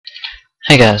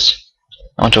Hey guys,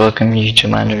 I want to welcome you to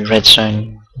my new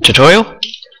Redstone tutorial.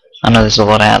 I know there's a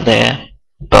lot out there,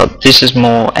 but this is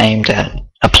more aimed at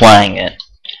applying it.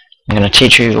 I'm going to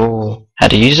teach you all how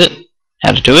to use it,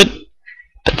 how to do it,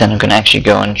 but then I'm going to actually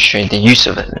go and show you the use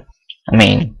of it. I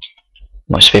mean,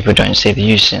 most people don't see the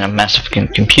use in a massive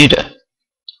computer,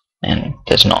 and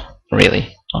there's not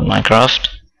really on Minecraft,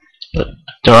 but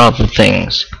there are other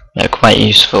things that are quite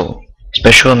useful,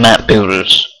 especially map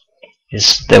builders.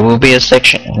 There will be a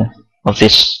section of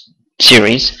this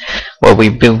series where we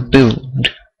build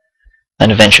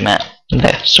an adventure map.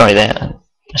 Sorry there,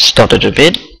 I stuttered a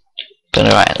bit, but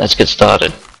alright, let's get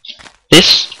started.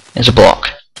 This is a block.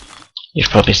 You've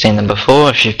probably seen them before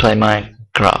if you play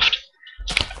Minecraft.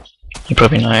 You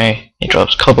probably know it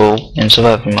drops cobble in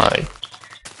survival mode.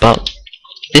 But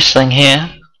this thing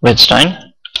here, redstone,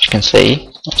 as you can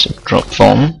see, it's a drop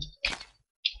form,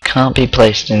 can't be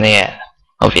placed in the air.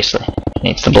 Obviously, it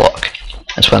needs the block.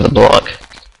 That's why the block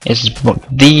is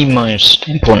the most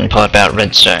important part about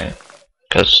redstone,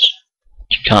 because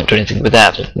you can't do anything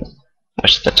without it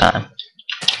most of the time.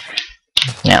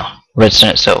 Now, redstone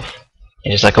itself,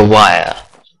 it is like a wire.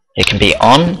 It can be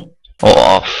on or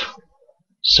off.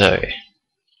 So,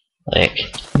 like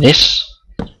this,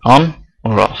 on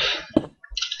or off.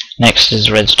 Next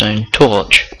is redstone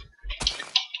torch.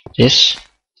 This,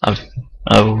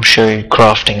 I will show you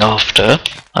crafting after.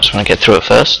 I just want to get through it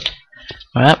first.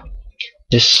 Alright,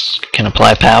 this can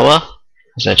apply power,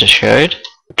 as I just showed,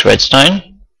 to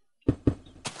redstone.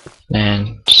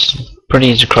 And it's pretty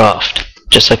easy to craft,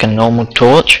 just like a normal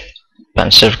torch, but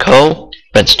instead of coal,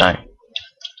 redstone.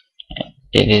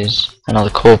 It is another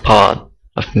core part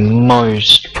of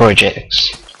most projects.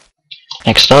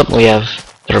 Next up we have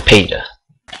the repeater.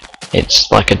 It's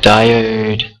like a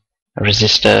diode, a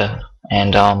resistor,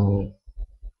 and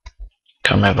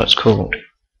can't remember what it's called,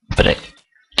 but it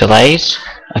delays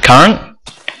a current,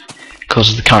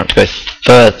 causes the current to go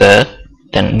further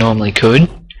than it normally could,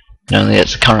 and only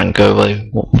lets the current go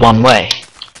one way.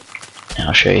 And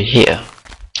I'll show you here.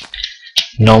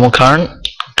 Normal current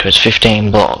goes 15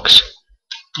 blocks,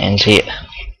 ends here.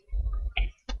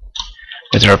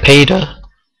 With a repeater,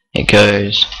 it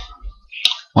goes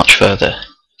much further.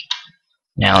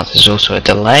 Now there's also a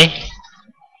delay,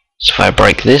 so if I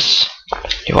break this,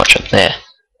 you watch up there.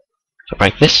 If I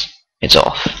break this, it's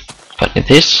off. But with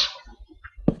this,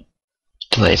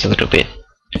 delays a little bit.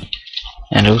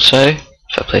 And also, if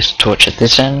I place the torch at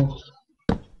this end,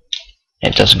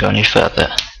 it doesn't go any further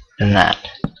than that.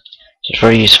 So it's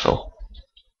very useful.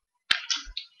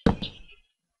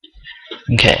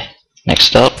 Okay,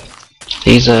 next up,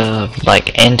 these are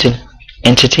like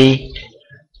entity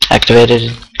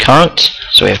activated currents,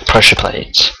 so we have pressure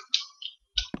plates.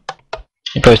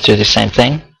 They both do the same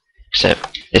thing,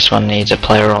 except this one needs a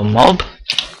player or mob,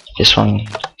 this one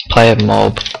player,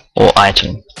 mob, or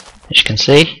item, as you can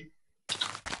see.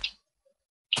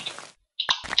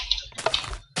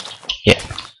 Yeah.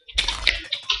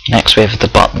 Next we have the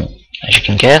button. As you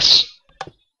can guess,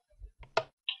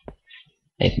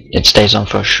 it stays on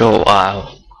for a short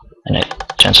while, and it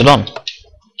turns it on.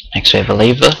 Next we have a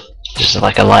lever. This is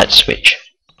like a light switch.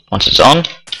 Once it's on,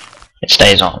 it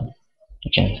stays on.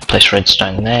 You can place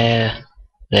redstone there,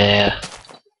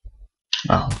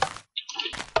 well,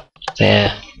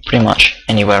 there, pretty much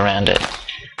anywhere around it,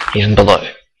 even below.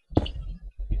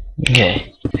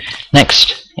 Okay,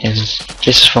 next is,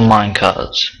 this is for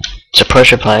minecarts. It's a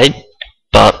pressure plate,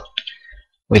 but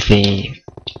with the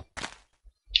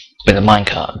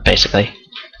minecart, basically.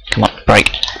 Come on, break.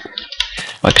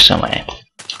 Work somewhere.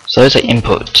 So those are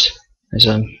inputs. Those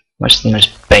are the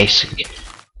most basic.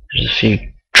 There's a few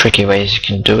tricky ways you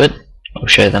can do it. I'll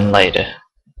show them later.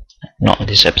 Not in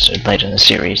this episode, later in the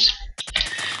series.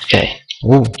 Okay.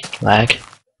 Ooh, lag.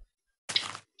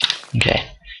 Okay.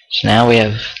 So now we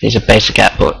have, these are basic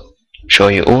output. I'm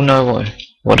sure you all know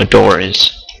what a door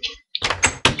is.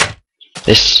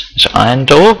 This is an iron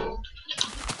door.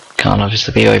 Can't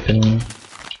obviously be opened with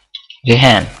your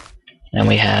hand. And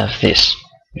we have this,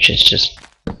 which is just,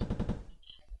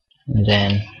 and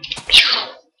then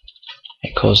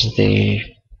it causes the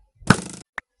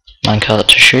minecart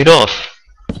to shoot off.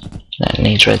 That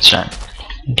needs redstone.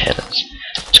 Okay,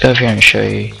 let's go over here and show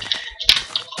you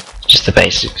just the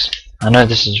basics. I know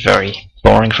this is very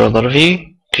boring for a lot of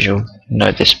you, because you'll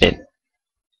know this bit.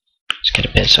 Let's get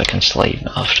a bit so I can sleep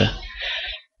after.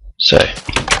 So,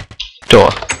 door.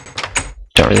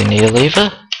 Don't really need a lever,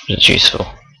 but it's useful.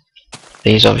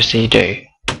 These obviously do.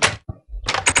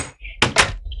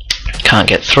 Can't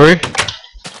get through.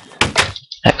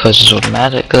 That closes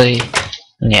automatically.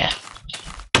 And yeah,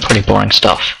 pretty boring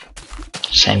stuff.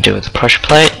 Same deal with the pressure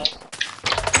plate.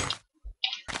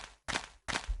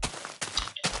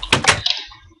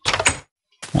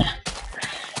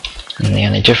 the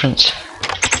only difference.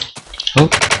 Oh,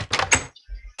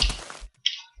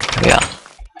 there we are.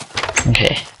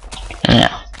 Okay, and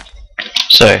now,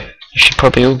 so you should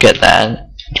probably all get that.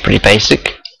 It's pretty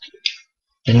basic.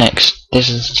 The next, this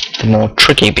is the more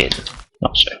tricky bit.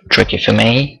 Not so tricky for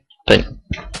me, but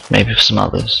maybe for some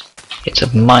others. It's a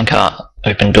minecart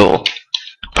open door.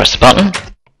 Press the button,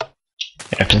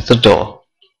 it opens the door.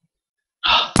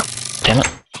 Oh, damn it.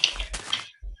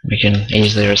 We can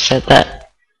easily reset that.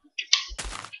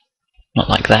 Not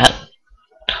like that.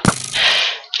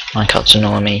 Minecarts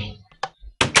annoy me.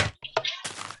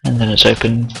 And then it's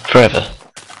open forever.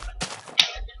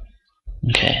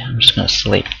 Okay, I'm just going to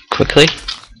sleep quickly.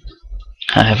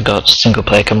 I haven't got single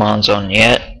player commands on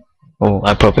yet. Well,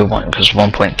 I probably won't because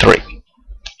 1.3.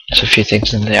 There's a few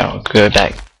things in there I'll go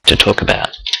back to talk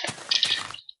about.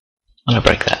 I'm going to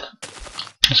break that.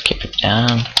 Let's keep it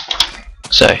down.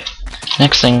 So,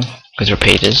 next thing with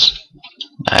repeaters,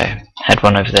 I had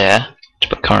one over there to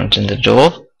put current in the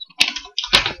door.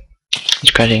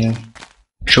 It's creating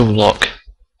dual lock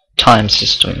time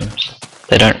systems.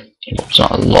 They don't, well, it's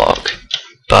not a lock,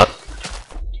 but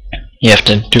you have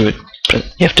to do it,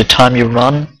 you have to time your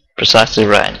run precisely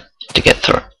right to get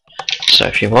through. So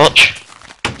if you watch,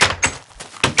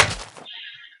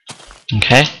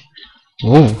 okay,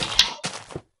 ooh,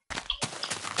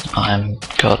 I've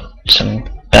got some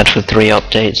Battlefield 3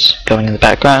 updates going in the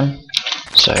background,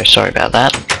 so sorry about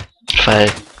that. If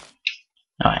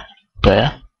alright,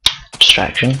 Blair,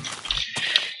 distraction.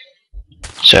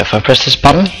 So if I press this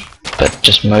button, but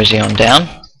just mosey on down,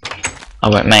 I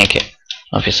won't make it,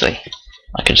 obviously.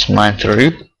 I could just mine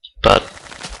through, but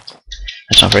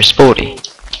that's not very sporty.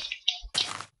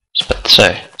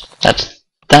 So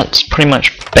that's pretty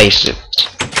much basic.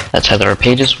 That's how the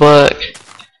repeaters work.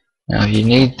 Now you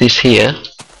need this here,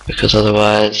 because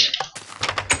otherwise,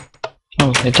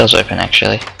 oh, it does open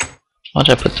actually. Why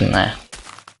did I put them there?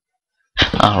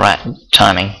 Oh right,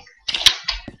 timing.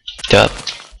 Duh.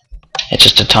 It's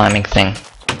just a timing thing.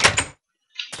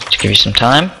 To give you some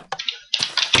time.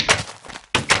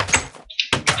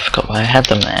 I forgot why I had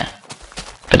them there.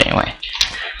 But anyway.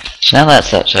 So now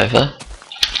that's over,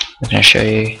 I'm going to show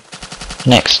you the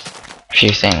next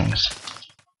few things.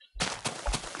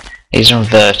 These are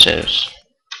inverters.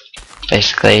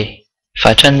 Basically, if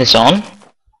I turn this on,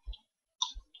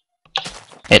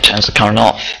 it turns the current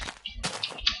off.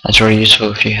 That's very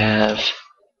useful if you have,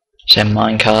 say, a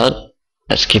minecart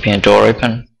that's keeping a door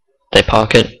open. They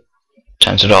park it,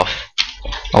 turns it off,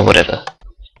 or whatever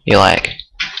you like.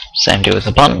 Same deal with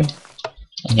the button,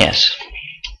 and yes.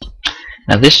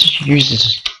 Now this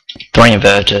uses 3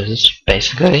 inverters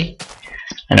basically,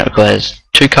 and it requires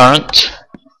 2 currents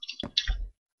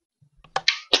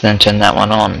to then turn that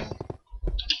one on.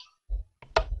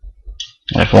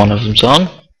 And if one of them's on,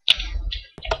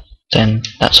 then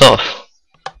that's off.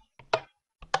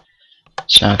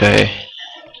 So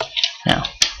now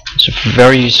it's a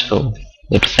very useful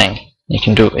little thing. You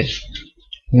can do it with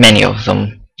many of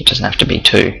them. It doesn't have to be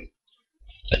 2,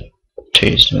 but 2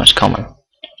 is the most common.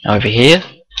 Now over here,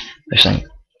 there's something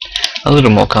a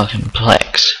little more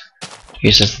complex. It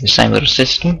uses the same little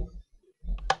system,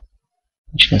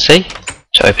 as you can see,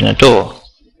 to open a door.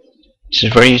 This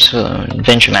is very useful in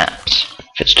adventure maps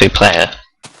if it's 2 player.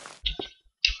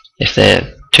 If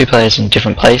they're 2 players in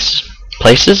different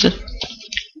places,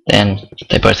 then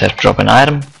they both have to drop an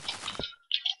item,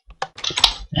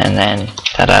 and then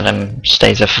that item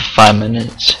stays there for 5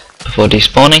 minutes before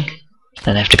despawning.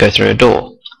 Then they have to go through a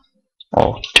door,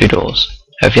 or 2 doors,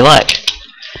 however you like.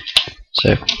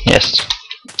 So yes,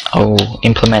 I will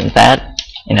implement that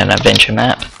in an adventure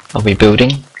map I'll be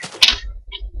building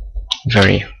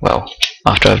very well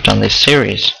after I've done this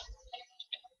series.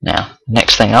 Now,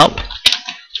 next thing up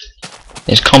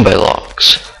is combo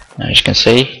locks. Now, as you can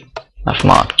see, I've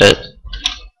marked it.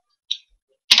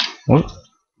 Whoop.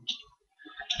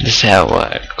 This is how it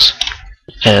works.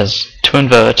 It has 2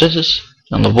 inverters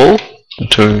on the wall and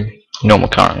 2 normal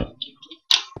current.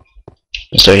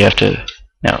 So you have to,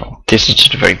 now this is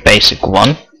just a very basic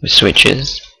one with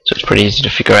switches, so it's pretty easy to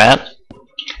figure out.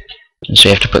 And so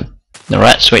you have to put the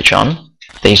right switch on,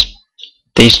 these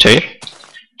 2, to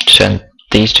turn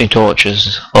these 2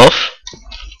 torches off,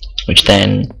 which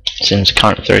then sends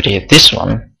current through to hit this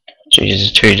one. So it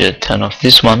uses 2 to turn off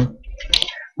this one,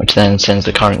 which then sends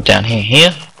the current down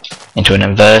here into an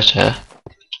inverter,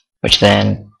 which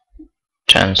then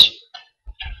turns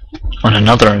on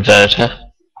another inverter,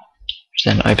 which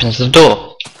then opens the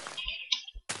door.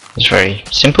 It's very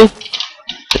simple,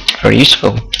 but very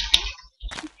useful.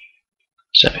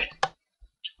 So,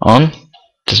 on,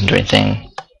 doesn't do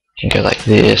anything. You can go like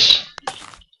this,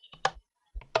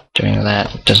 Doing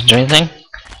that doesn't do anything.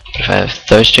 If I have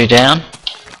those two down,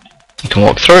 you can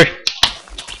walk through.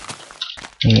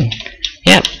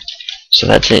 Yep. So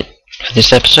that's it for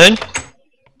this episode.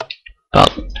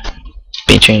 But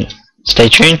stay tuned,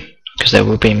 because there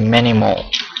will be many more,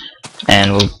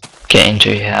 and we'll get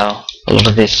into how a lot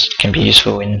of this can be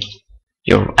useful in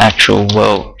your actual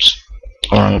worlds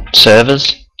or on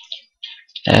servers.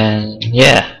 And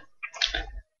yeah,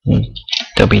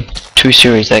 there'll be 2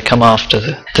 series that come after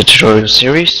the tutorial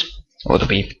series, or there'll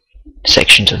be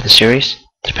sections of the series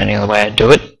depending on the way I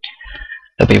do it.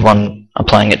 There'll be one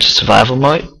applying it to survival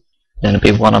mode, then there'll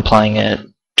be one applying it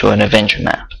to an adventure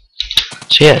map.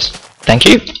 So yes, thank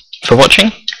you for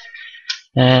watching,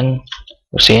 and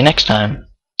we'll see you next time.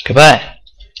 Goodbye.